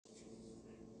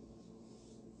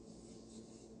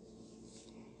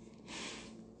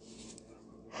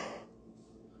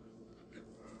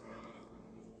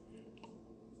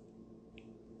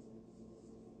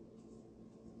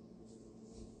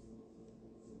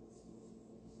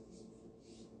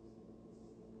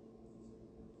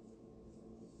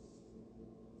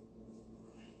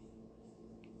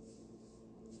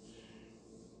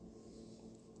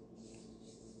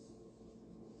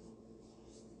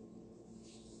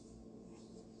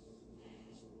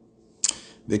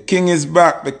The king is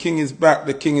back, the king is back,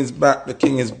 the king is back, the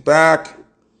king is back.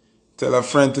 Tell a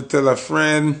friend to tell a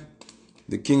friend.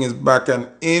 The king is back on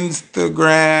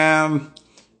Instagram.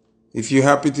 If you're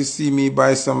happy to see me,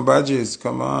 buy some badges.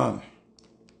 Come on.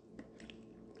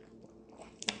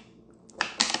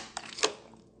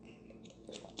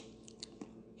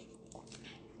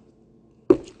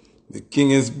 The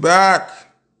king is back.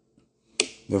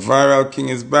 The viral king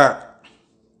is back.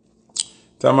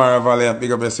 Tamara Valiant,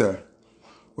 big up yourself.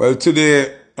 Well,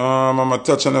 today, I'm going to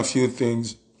touch on a few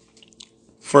things.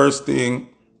 First thing,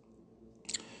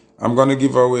 I'm going to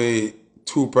give away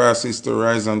 2 passes to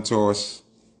Rise and Toast.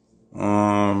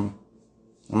 I'm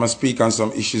going to speak on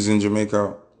some issues in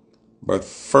Jamaica. But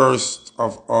first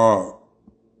of all,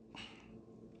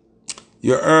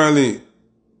 you're early,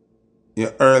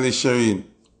 Shireen.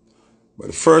 But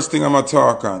the first thing I'm going to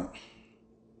talk on,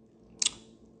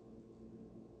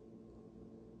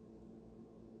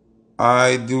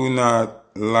 I do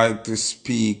not like to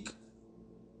speak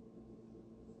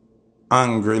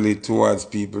angrily towards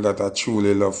people that I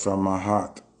truly love from my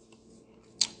heart.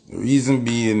 The reason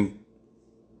being,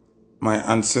 my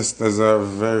ancestors are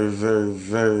very, very,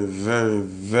 very, very,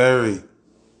 very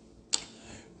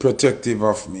protective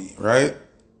of me, right?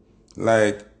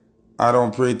 Like, I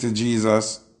don't pray to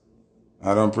Jesus.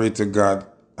 I don't pray to God.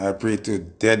 I pray to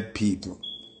dead people.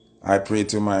 I pray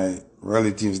to my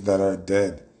relatives that are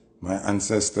dead, my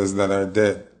ancestors that are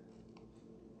dead.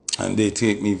 And they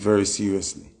take me very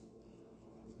seriously.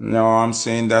 Now, I'm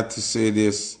saying that to say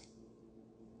this.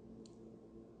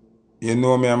 You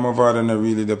know me, I'm mavado and I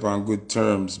really up on good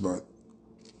terms, but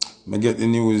I get the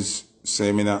news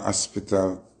saying I'm in a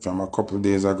hospital from a couple of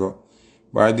days ago.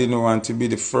 But I didn't want to be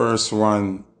the first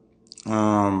one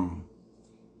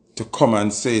to come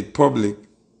and say it public.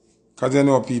 Because you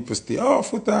know people stay, oh,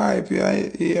 Foota hype,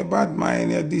 you're bad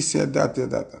mind, you're this, you're that, you're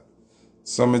that.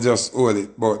 So I just hold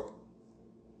it. But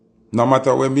no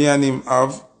matter what me and him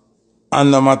have, and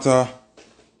no matter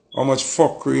how much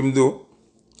fuckery him do,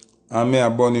 and me a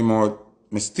burn him out,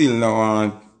 me still don't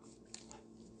want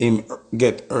him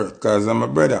get hurt, because I'm a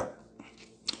brother.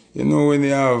 You know when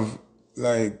you have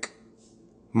like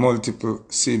multiple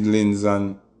siblings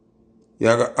and you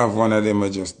have one of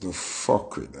them just do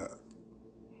fuckery. That.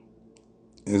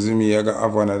 You see me, you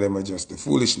have one of them just do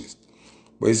foolishness.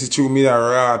 But you see through me that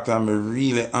rat and me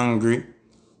really angry,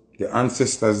 the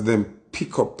ancestors them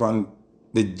pick up on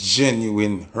the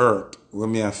genuine hurt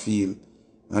when me I feel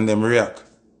and them react.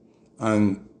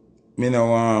 And me no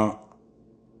want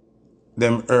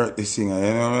them hurt the singer,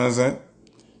 you know what I'm saying?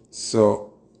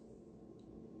 So,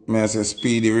 me I say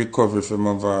speedy recovery for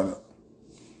mavado.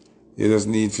 You just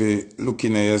need to look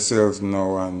in at yourself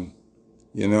now and,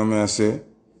 you know what I say?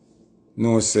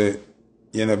 No say,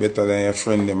 you're not better than your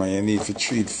friend them and you need to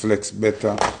treat Flex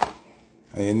better.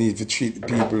 And you need to treat the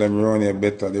people them around you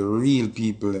better, the real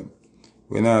people them.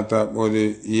 We're not talking about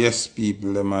the yes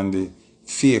people them and the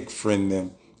fake friend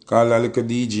them. Call a little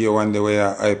DJ one day where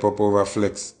you hype up over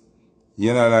Flex.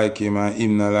 You not like him and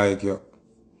him not like you.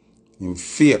 Him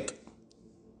fake.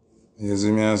 You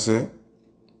see me I say?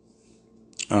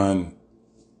 And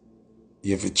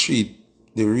you have to treat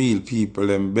the real people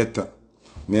them better.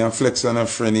 Me and Flex and a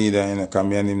friend either, you know, because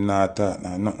me and him not talk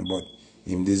nothing but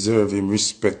him deserve him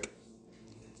respect.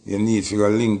 You need to go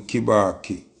link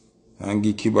Kibaki and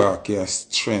give Kibaki a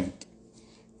strength.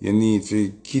 You need to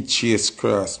give Chase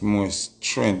Cross more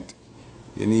strength.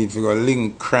 You need to go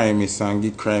link Crimis and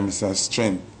give Crimis a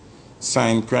strength.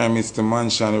 Sign Crimis to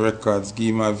Mansion Records,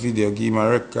 give him a video, give him a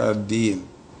record deal.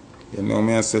 You know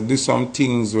me, I said, do some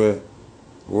things where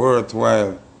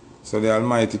worthwhile so the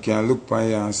Almighty can look upon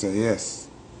you and say, yes,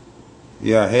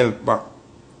 yeah, help back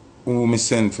who me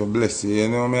send for bless you. You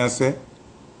know me, I say?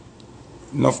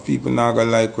 Enough people now gonna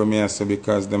like what me I say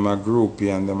because them are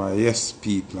groupie and them are yes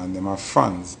people and them are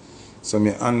fans. So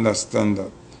me understand that.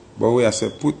 But we I say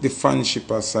put the fanship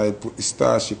aside, put the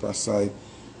starship aside,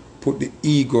 put the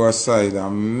ego aside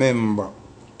and remember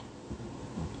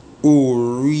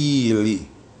who really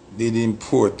did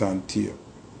important to you.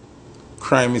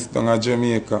 Crime is down at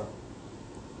Jamaica.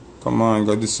 Come on,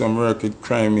 go do some work with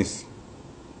Crimis.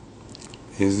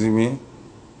 You see me?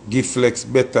 Give Flex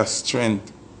better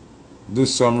strength. Do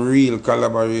some real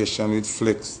collaboration with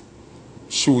Flex.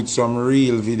 Shoot some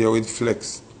real video with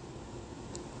Flex.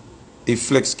 If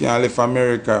Flex can't leave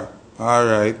America,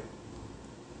 alright.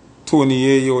 Tony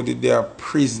Yayo did their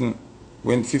prison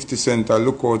when 50 Cent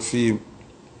look out for him.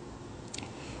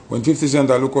 When 50 Cent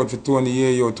look out for Tony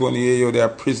Yayo their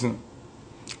prison.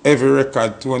 Every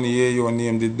record Tony Yayo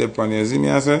name did depend. You see me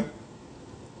I say?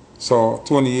 So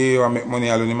Tony Yayo make money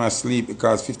alone in my sleep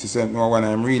because 50 Cent know when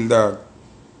I'm real dog.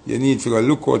 You need to go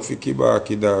look out for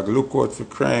Kibaki dog, look out for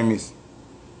crimes.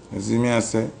 You see me I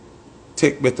say?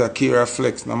 Take better care of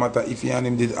Flex, no matter if you and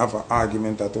him did have an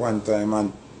argument at one time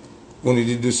and only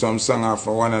did do some song off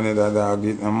for one another dog,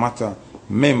 it no matter.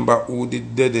 Remember who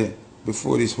did it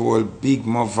before this whole big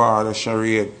mavado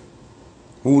charade.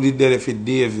 Who did it for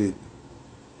David?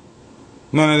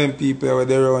 None of them people were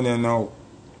there around here now.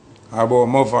 About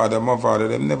mavado,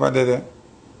 them never did it.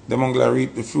 Them only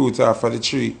reap the fruit off of the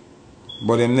tree,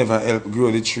 but them never help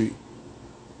grow the tree.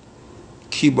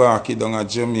 Kibaki down at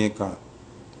Jamaica,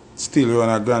 still run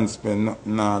a grand spend,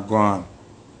 nothing nah go on.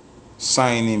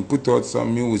 Sign him, put out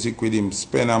some music with him,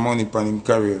 spend our money on him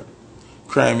career.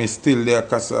 Crime is still there,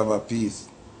 cassava piece.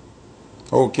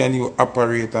 How can you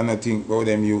operate and not think about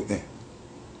them youth there?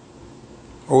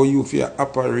 How you feel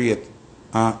operate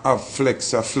and have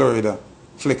Flex of Florida?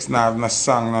 Flex not have no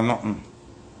song no nothing.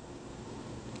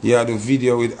 You have the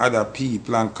video with other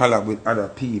people and collab with other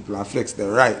people and Flex the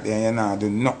right there and you not do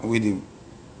nothing with him.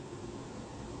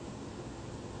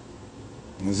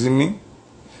 You see me?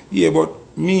 Yeah,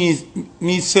 but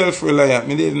me self-reliant.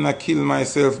 Me didn't kill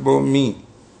myself about me.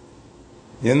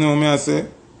 You know me I say?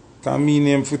 Because me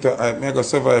name Foota, I go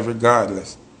survive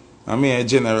regardless. I mean a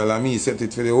general, and me set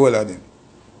it for the whole of them.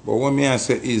 But what me I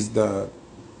say is that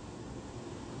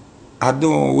I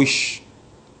don't wish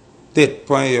death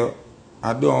upon you.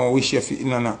 I don't wish you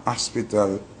in a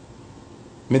hospital.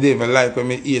 Me don't even like when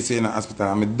me hear say in a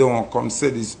hospital. And me don't come say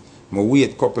this. I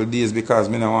wait a couple of days because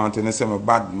I don't want to say my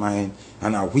bad mind.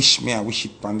 And I wish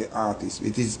it upon the artist.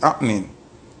 It is happening.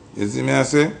 You see me I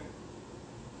say?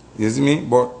 You see me?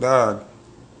 But dog,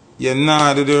 you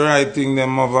not do the right thing then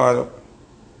mavado.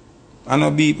 I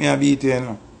no beat me, I beat you, you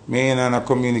know. Me ain't in a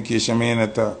communication, me ain't a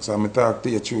talk. So I talk to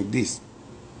you through this.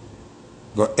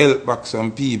 Go help back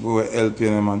some people who help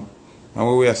you, man. And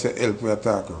when we say help, we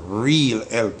talk real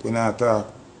help. We not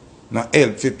talk no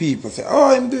help for people. Say,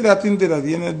 oh, him do that,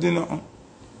 You not do nothing.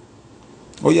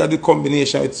 Or you have the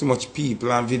combination with so much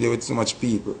people and video with so much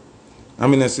people. I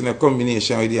mean, I see a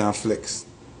combination with you and Flex.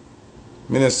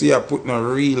 I mean, I see you put no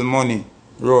real money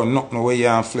around nothing where you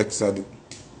and Flex are do.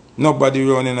 Nobody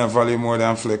run in a valley more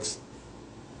than Flex.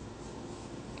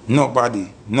 Nobody.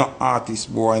 No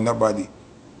artist, boy, nobody.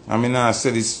 I mean, I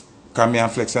say this because me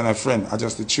and Flex and a friend. I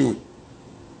just the truth.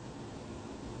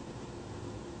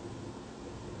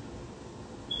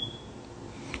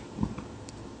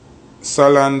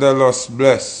 Salander lost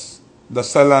bless. The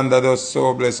Salander does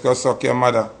so bless because suck your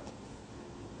mother.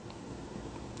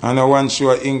 And I want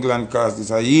show England cast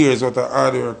this. A years what a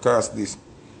hard work cast this.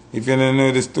 If you don't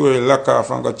know the story, lock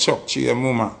off and go chuck to your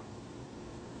mama.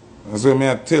 That's what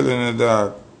I'm telling you,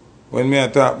 dog. When I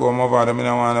talk about my father, I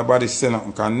don't want nobody to say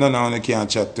nothing because none of them can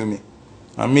chat to me.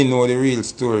 And me know the real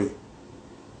story.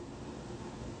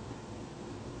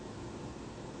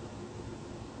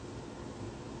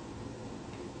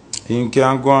 He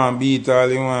can go and beat all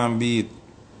he want to beat.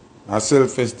 A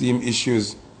self-esteem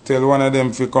issues. Tell one of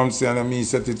them to come see and me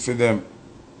set it for them.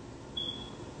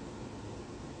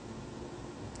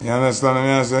 You understand what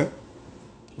I say?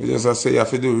 We just say you have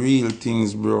to do real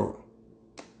things, bro.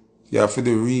 You have to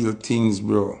do real things,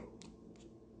 bro.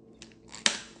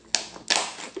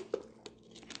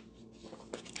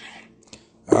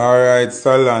 Alright,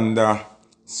 Salander.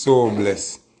 So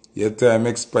blessed. Your time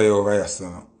expire over here,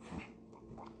 son.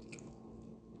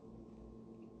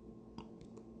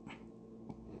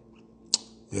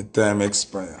 Your time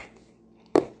expire.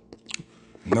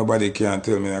 Nobody can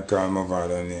tell me I call my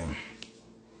father name.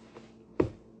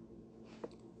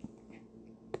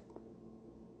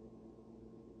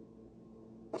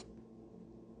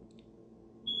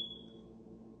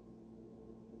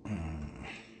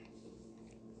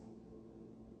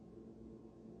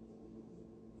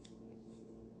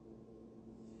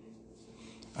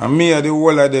 And me are the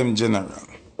whole of them general.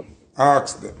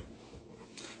 Ask them.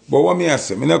 But what me I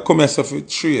say, I don't come here for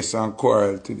trace and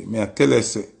quarrel today. Me I tell you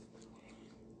say,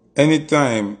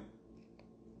 anytime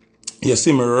you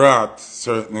see me rat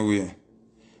certain way,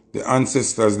 the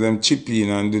ancestors them chip in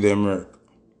and do them work.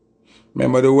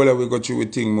 Remember the whole of we go through a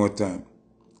thing more time.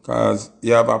 Because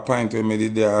you have a point where me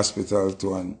did the hospital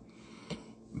too and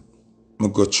me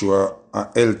go through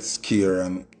a health care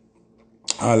and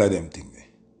all of them things.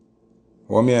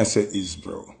 What me I say is,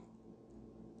 bro,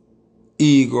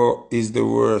 ego is the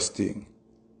worst thing.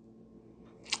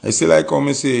 I see like how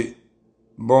me say,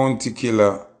 bounty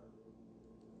killer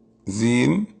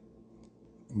Zine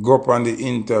go up on the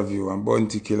interview and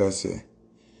bounty killer say,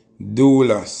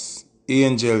 doulas,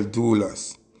 angel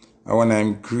doulas, are one of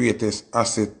him greatest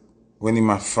asset when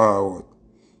he forward.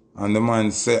 And the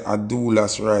man say a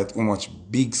doulas write how much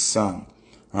big song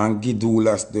and give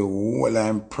Doulas the whole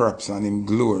him props and him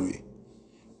glory.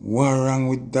 What wrong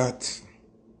with that?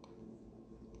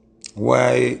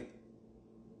 Why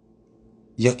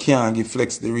you can't give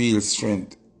Flex the real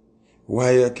strength?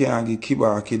 Why you can't give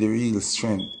Kibaki the real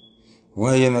strength?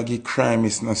 Why you not give Crime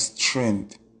is no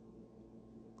strength?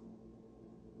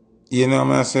 You know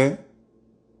what I'm saying?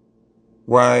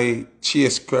 Why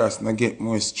Chase Cross not get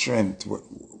more strength?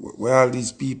 Where all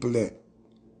these people there?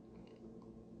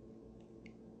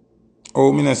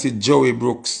 Oh, me not see Joey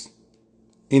Brooks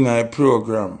in a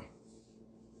program.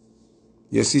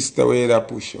 Your sister where that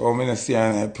push. Oh, me not see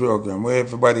her in a program. Where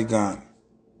everybody gone?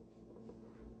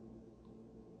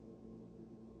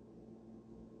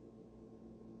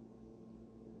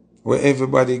 Where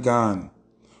everybody gone?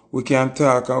 We can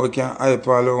talk and we can hype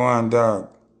all we want, dog.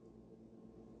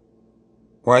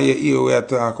 Why you hear we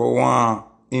talk, we want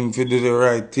him to do the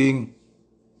right thing?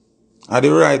 And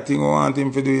the right thing we want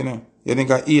him to do, you know? You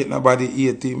think I hate nobody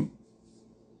hate him?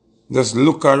 Just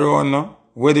look around now.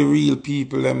 Where the real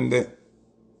people them there?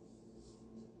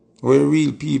 Where the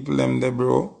real people them there,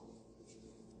 bro?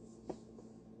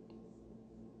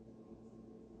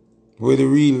 Where the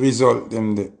real result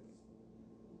them there?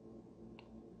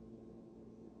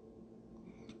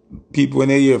 People when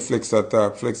they hear Flex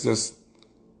attack, Flex just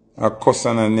a cuss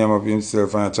and a name of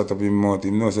himself and a chat up his mouth.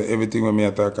 He knows that everything when me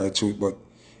attack I truth, but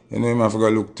you know him have to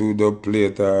look to the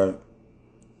plate or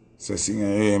say sing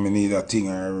I need a thing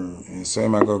or so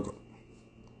him a go.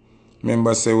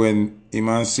 Remember say when him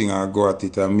and sing I go at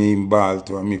it and me him ball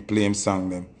to and me play him song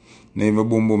them. Never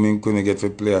boom boom him couldn't get to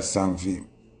play a song for him.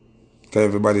 Cause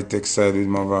everybody take side with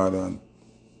mavado and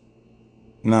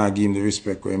nah give him the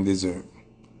respect where him deserve.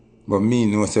 But me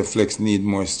know say Flex need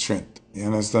more strength. You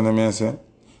understand what I'm saying?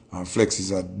 And Flex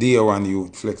is a day one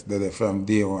youth. Flex there from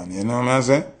day one. You know what I'm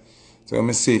saying? So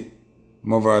I say,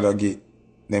 mavado get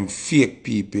them fake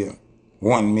people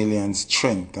 1 million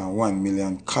strength and 1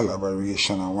 million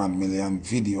collaboration and 1 million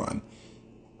video and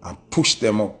push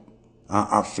them up and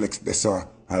have Flex there so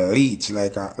a leech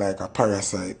like a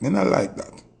parasite. Me not like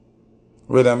that.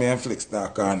 Whether me and Flex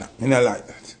dark or not. Me not like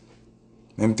that.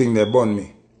 Them thing they burn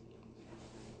me.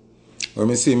 When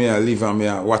me see me I live and me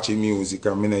I watching music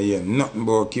and me not hear nothing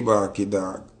about Kibaki,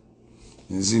 dog.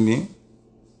 You see me?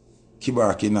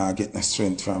 Kibaki now get no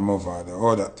strength from mavado.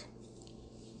 All that.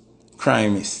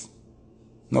 Crime is.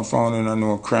 No found in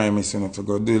no crime is, you know, to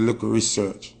go do a little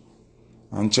research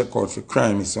and check out for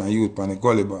crime is and youth on the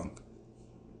gully bank.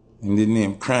 In the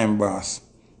name Crime Boss.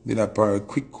 Did a part of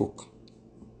Quick Cook.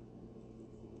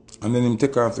 And then him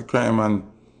take off the crime and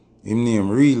him name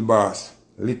Real Boss.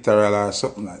 Literal or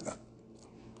something like that.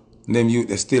 Them youth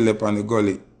they still up on the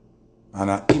gully. And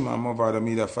him and mavado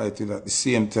made a fight with at the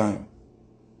same time.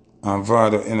 And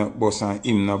Vado end up boss and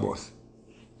him no boss.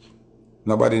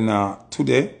 Nobody now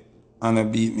today and I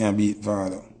beat me and beat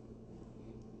Vado.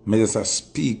 Me just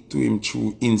speak to him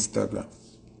through Instagram.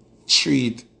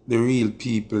 Treat the real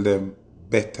people them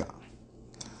better.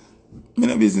 Me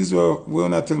no business we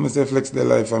not tell myself Flex their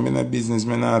life. I'm in a business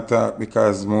me not talk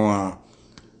because more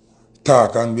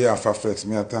talk on behalf of Flex.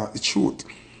 Me talk the truth.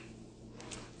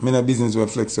 Me no business where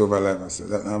Flex over life. I say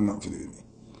that have nothing to do with me.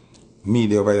 Me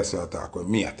the over here so I talk with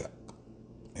me attack.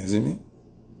 You see me?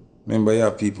 Remember you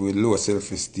have people with low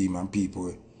self-esteem and people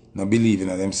with not believing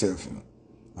in themselves, you know.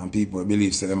 And people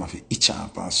believe say them have to itch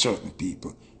up on certain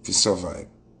people to survive.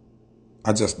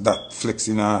 I just that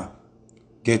Flexing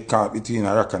get caught between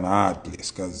a rock and a hard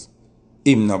place because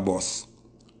him no boss.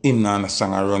 Him no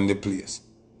song around the place.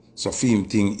 So for him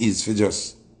thing is for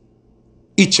just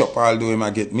itch up although him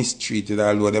a get mistreated,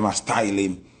 although them a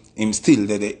style him still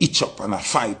they itch up and a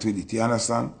fight with it. You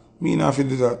understand? Me not have to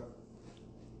do that.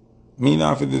 Me not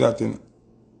have to do that, you know.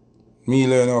 Me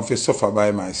learn how to suffer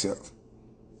by myself.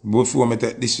 Before me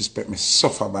take disrespect, me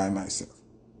suffer by myself.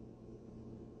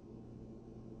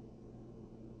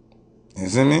 You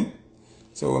see me?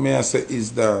 So what I say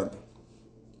is that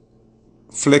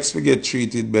Flex will get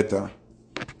treated better.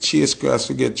 Chase Cross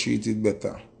will get treated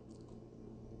better.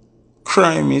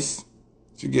 Crime is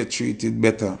to get treated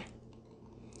better.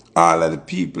 All of the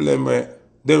people them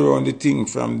they run the thing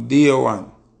from day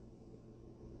one.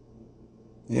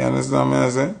 You understand what I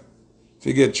say?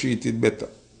 To get treated better.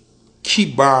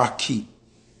 Kibaki.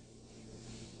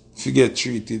 To get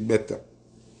treated better.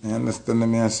 You understand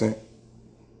what I say?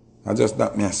 I just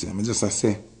that me I say. I just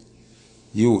say,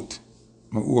 youth,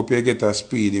 I hope you get a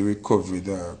speedy recovery,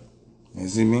 dog. You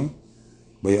see me?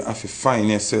 But you have to find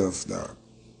yourself, dog.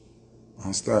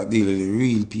 And start dealing with the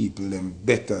real people, them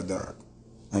better, dog.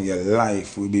 And your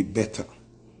life will be better.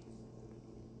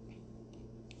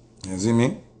 You see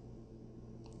me?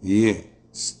 Yeah.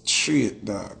 Straight,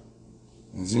 dog.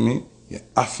 You see me? You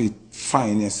have to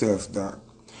find yourself, dog.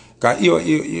 Because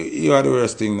you are the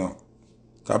worst thing now.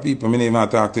 Because people, me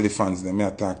never talk to the fans, them, I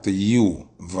talk to you,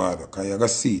 Vado, because you got to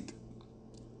see it.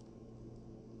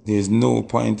 There's no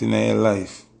point in your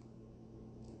life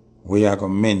where you going to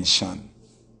mention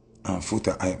and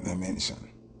Foota hype no mention.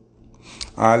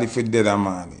 All if you dead a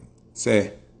morning,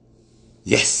 say,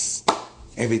 yes,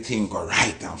 everything go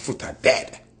right and Foota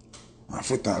dead. And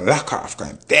Foota lock off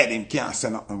because him dead, him can't say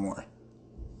nothing more.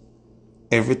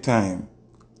 Every time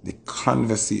the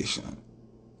conversation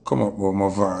come up about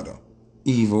mavado,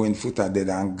 even when Foota dead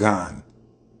and gone,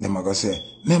 them are going to say,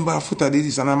 remember Foota did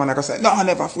this, and a man going to say, no,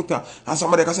 never Foota. And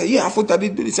somebody going to say, yeah, Foota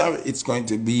did do this. It's going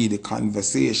to be the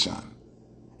conversation.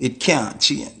 It can't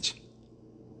change.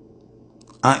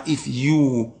 And if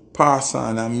you pass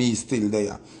on and me still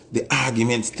there, the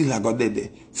argument still got there.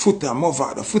 Foota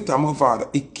mavado,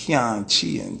 it can't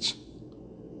change.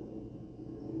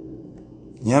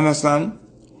 You understand?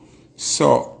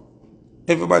 So,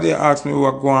 everybody asks me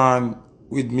what go on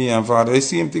with me and father. The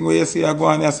same thing where you see I go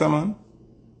on, yes, man?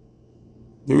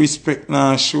 The respect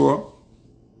now show.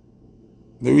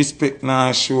 The respect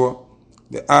now show.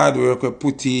 The hard work we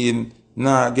put in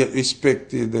now get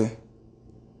respected.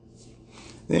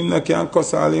 Them no can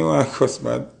cuss all you want to cuss,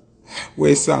 man.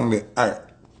 Where sang the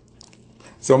art?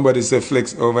 Somebody say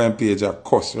flex over in page a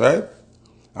cuss, right?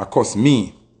 A cuss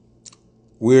me.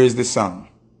 Where is the song?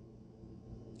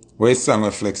 Where song we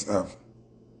flex have?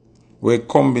 Where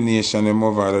combination the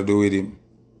mavado do with him?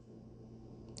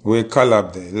 Where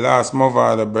collab there? Last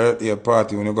mavado birthday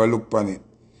party when you go look on it.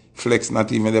 Flex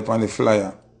not even there on the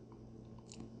flyer.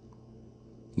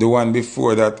 The one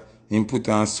before that, him put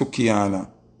on Sukiana.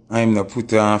 And him not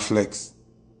put on flex.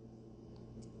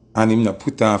 And him not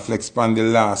put on flex on the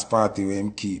last party where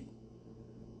him keep.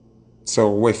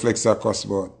 So where flex are cuss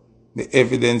about? The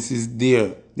evidence is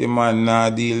there. The man nah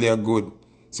deal there good.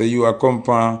 So you are come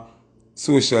on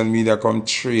social media come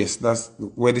trace. That's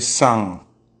where the song.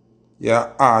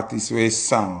 Your artist where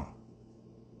song.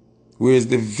 Where's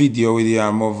the video with your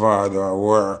mavado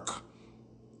work?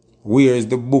 Where is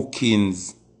the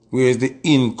bookings? Where is the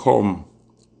income?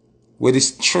 Where the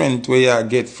strength where you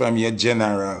get from your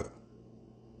general?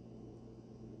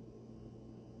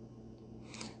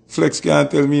 Flex can't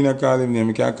tell me not call him name.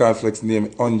 I can't call Flex name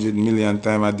 100 million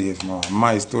times a day.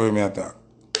 My story me attack.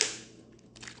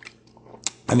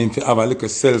 And him have a little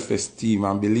self-esteem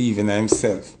and believe in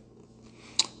himself.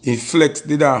 If Flex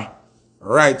did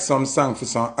write some song for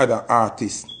some other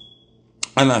artist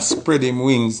and spread him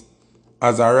wings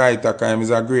as a writer, because he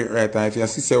is a great writer. If you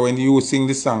see, when you sing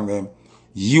the song them,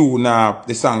 you nah,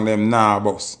 the song them nah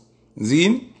boss.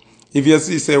 See? If you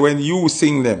see, say when you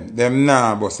sing them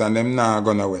nah boss and them nah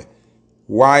gone away.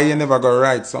 Why you never go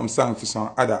write some song for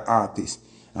some other artist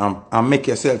and make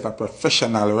yourself a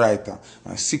professional writer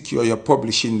and secure your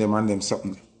publishing them and them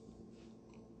something?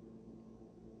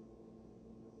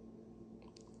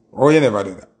 Or you never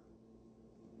do that?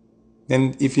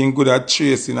 Then if you're good at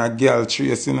tracing a girl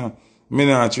tracing, me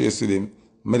not trace with him.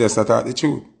 Me just talk the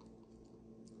truth.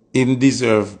 Him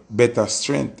deserve better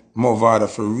strength, mavado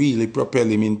for really propel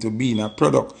him into being a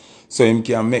product so him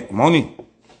can make money.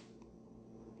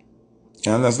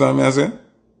 You understand me I say?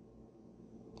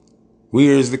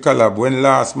 Where is the collab? When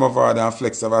last mavado and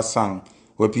Flex have a song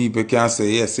where people can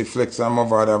say, yes, if Flex and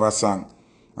mavado have a song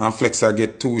and Flex will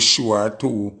get too sure,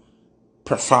 too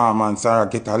performance or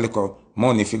get a little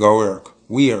money if you go work.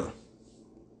 Where?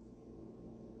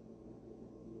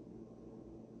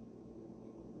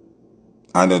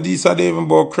 I know these are even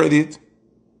about credit.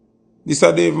 These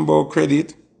are even about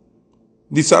credit.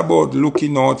 This about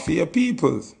looking out for your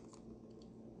people.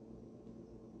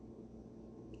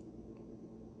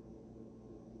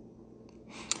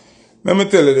 Let me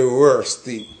tell you the worst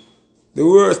thing. The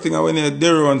worst thing is when you're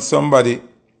there on somebody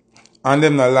and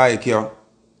them not like you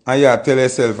and you tell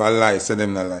yourself a lie so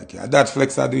them not like you. That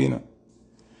Flex are doing it.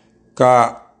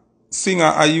 Because singer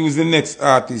I use the next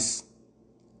artist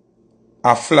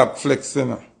a flop Flex, you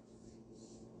know.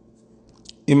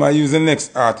 He might use the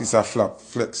next artist a flop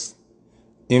Flex.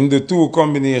 Him do two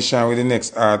combination with the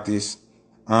next artist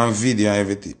and video and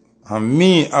everything. And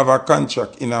me have a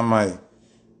contract in my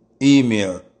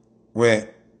email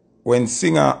where when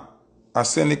singer I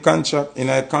send the contract, in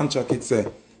a contract it say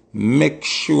make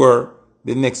sure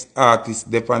the next artist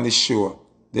they on the show.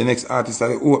 The next artist are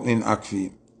the opening act for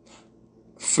him.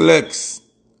 Flex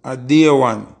a day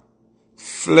one.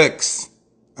 Flex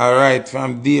alright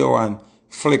from day one.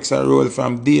 Flex a roll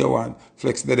from day one.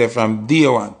 Flex there from day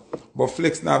one. But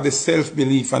Flex now have the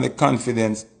self-belief and the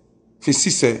confidence. If you see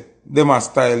say, them a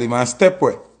style him and step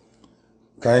way.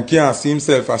 Because he can't see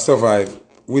himself a survive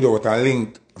without a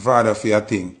link Vada for a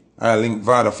thing, or a link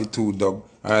Vada for 2 dub,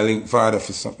 or a link Vada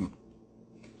for something.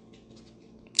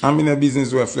 I'm in a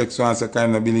business where Flex wants to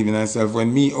kind of believe in himself.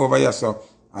 When me over here, so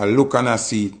I look and I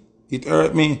see it, it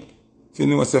hurt me. If you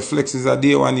know, say Flex is a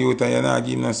day one youth and you're not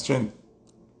giving him strength.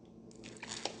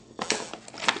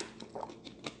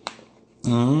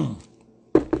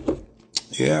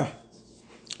 Yeah.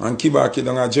 And Kibaki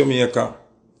down at Jamaica.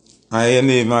 And you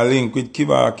name a link with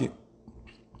Kibaki.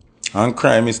 And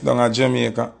crime is down at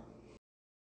Jamaica.